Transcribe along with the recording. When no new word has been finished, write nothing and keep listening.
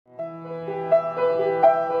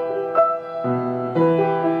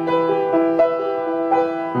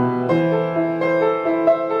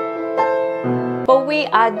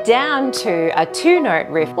are down to a 2-note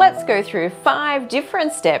riff. Let's go through 5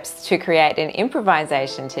 different steps to create an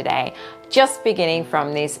improvisation today, just beginning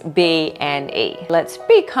from this B and E. Let's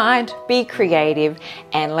be kind, be creative,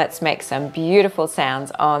 and let's make some beautiful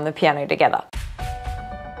sounds on the piano together.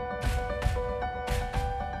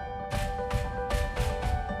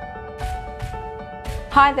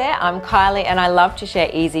 Hi there, I'm Kylie and I love to share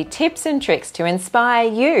easy tips and tricks to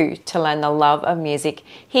inspire you to learn the love of music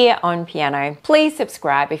here on piano. Please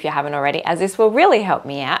subscribe if you haven't already, as this will really help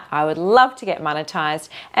me out. I would love to get monetized,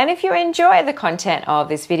 and if you enjoy the content of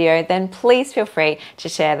this video, then please feel free to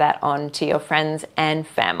share that on to your friends and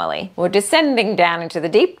family. We're descending down into the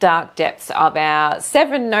deep dark depths of our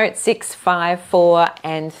 7-note, 6, 5, 4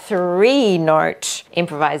 and 3-note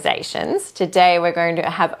improvisations. Today we're going to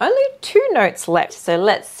have only 2 notes left, so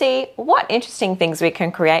let's see what interesting things we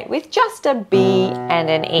can create with just a B and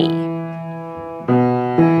an E.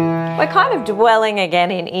 We're kind of dwelling again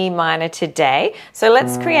in E minor today, so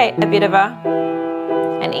let's create a bit of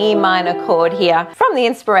an E minor chord here from the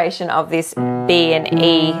inspiration of this B and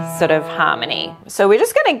E sort of harmony. So we're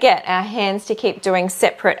just going to get our hands to keep doing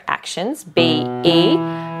separate actions. B, E,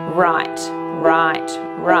 right, right,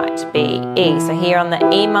 right, B, E. So here on the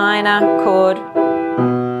E minor chord,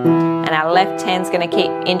 and our left hand's going to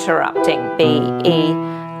keep interrupting. B, E,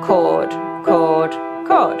 chord, chord,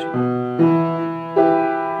 chord.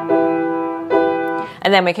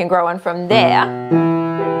 And then we can grow on from there.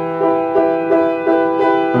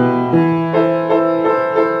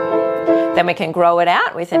 Then we can grow it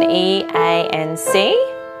out with an E, A and C. E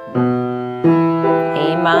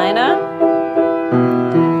minor,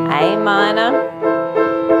 A minor.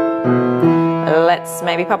 Let's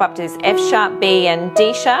maybe pop up to this F sharp, B and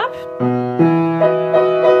D sharp.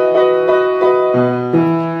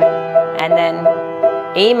 And then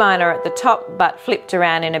E minor at the top, but flipped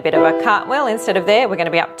around in a bit of a cartwheel. Instead of there, we're going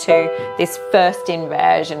to be up to this first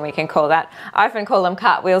inversion, we can call that. I often call them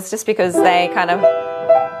cartwheels just because they kind of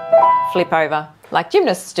flip over like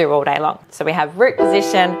gymnasts do all day long. So we have root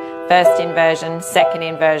position, first inversion, second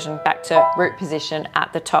inversion, back to root position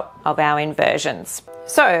at the top of our inversions.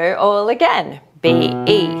 So all again, B,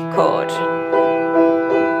 E chord,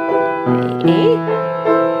 B, E,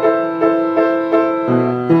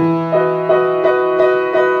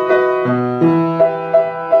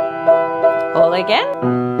 all again,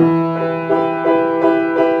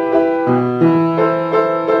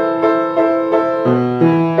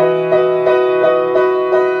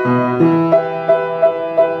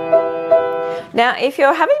 now if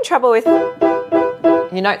you're having trouble with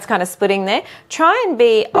your notes kind of splitting there, try and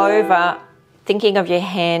be over thinking of your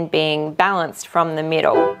hand being balanced from the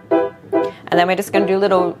middle. And then we're just going to do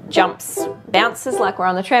little jumps, bounces like we're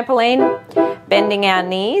on the trampoline, bending our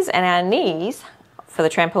knees, and our knees for the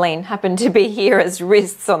trampoline happen to be here as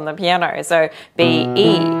wrists on the piano. So B,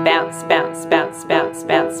 E, bounce, bounce, bounce, bounce,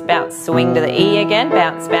 bounce, bounce, swing to the E again,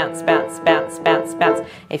 bounce, bounce, bounce, bounce, bounce, bounce.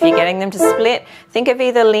 If you're getting them to split, think of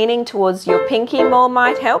either leaning towards your pinky more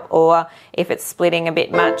might help, or if it's splitting a bit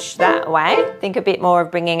much that way, think a bit more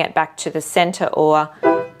of bringing it back to the center or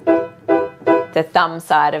the thumb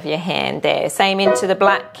side of your hand there. Same into the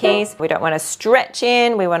black keys. We don't want to stretch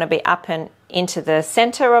in, we want to be up and into the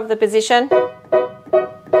center of the position.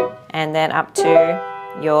 And then up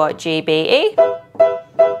to your G, B, E,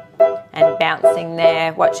 and bouncing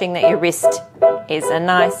there, watching that your wrist is a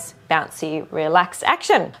nice bouncy relaxed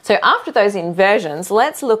action. So after those inversions,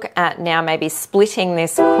 let's look at now maybe splitting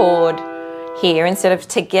this chord here instead of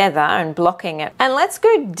together and blocking it. And let's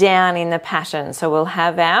go down in the pattern. So we'll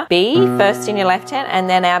have our B first in your left hand, and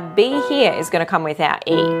then our B here is going to come with our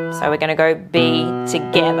E. So we're going to go B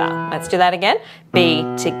together. Let's do that again. B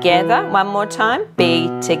together. One more time. B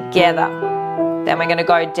together. Then we're going to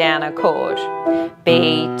go down a chord.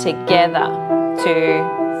 B together.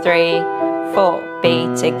 2, 3, 4. B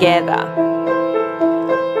together.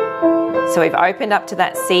 So we've opened up to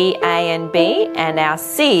that C, A and B, and our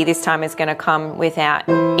C this time is going to come with our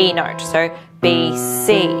E note. So B,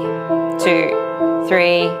 C, 2,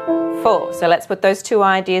 3, 4. So let's put those two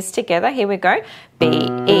ideas together. Here we go. B,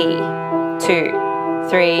 E, 2,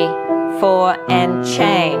 3, 4 and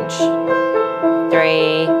change.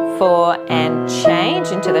 3, 4 and change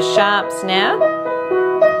into the sharps now.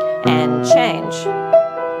 And change.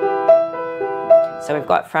 So we've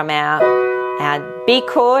got from our B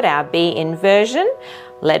chord, our B inversion,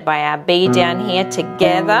 led by our B down here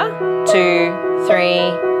together, 2,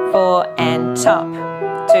 3, 4 and top,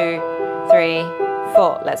 2, 3,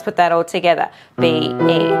 4. Let's put that all together. B,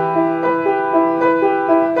 E.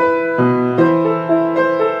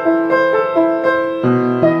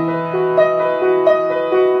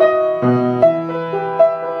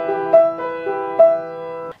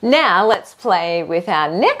 let's play with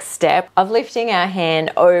our next step of lifting our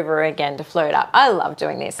hand over again to float up. I love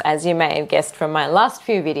doing this. As you may have guessed from my last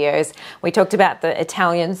few videos, we talked about the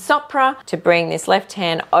Italian sopra. To bring this left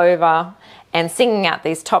hand over and singing out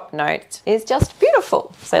these top notes is just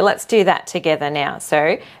beautiful. So let's do that together now.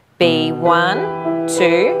 So B1, 2,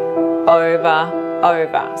 over,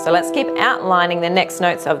 over. So let's keep outlining the next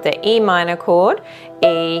notes of the E minor chord,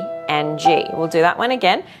 E and G. We'll do that one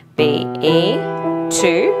again. B, E,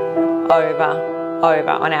 2, over, over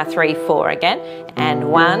on our 3, 4 again.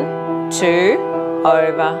 And 1, 2,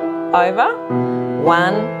 over, over.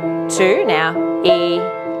 1, 2. Now E,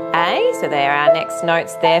 A. So there are our next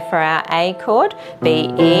notes there for our A chord. B,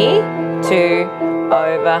 E, 2,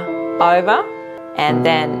 over, over. And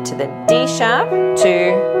then to the D sharp.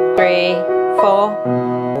 2, 3,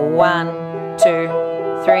 4. 1,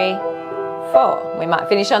 2, 3, 4. We might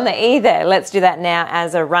finish on the E there. Let's do that now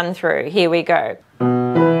as a run through. Here we go.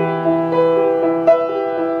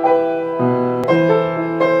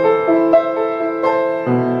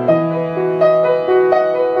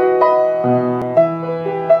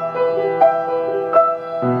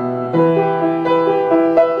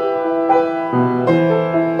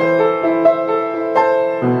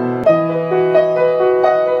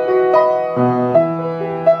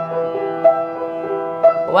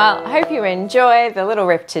 Well, I hope you enjoy the little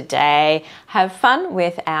riff today. Have fun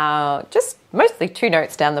with our just mostly 2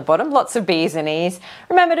 notes down the bottom, lots of B's and E's.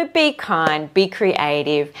 Remember to be kind, be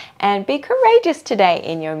creative, and be courageous today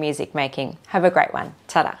in your music making. Have a great one.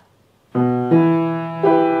 Ta-da.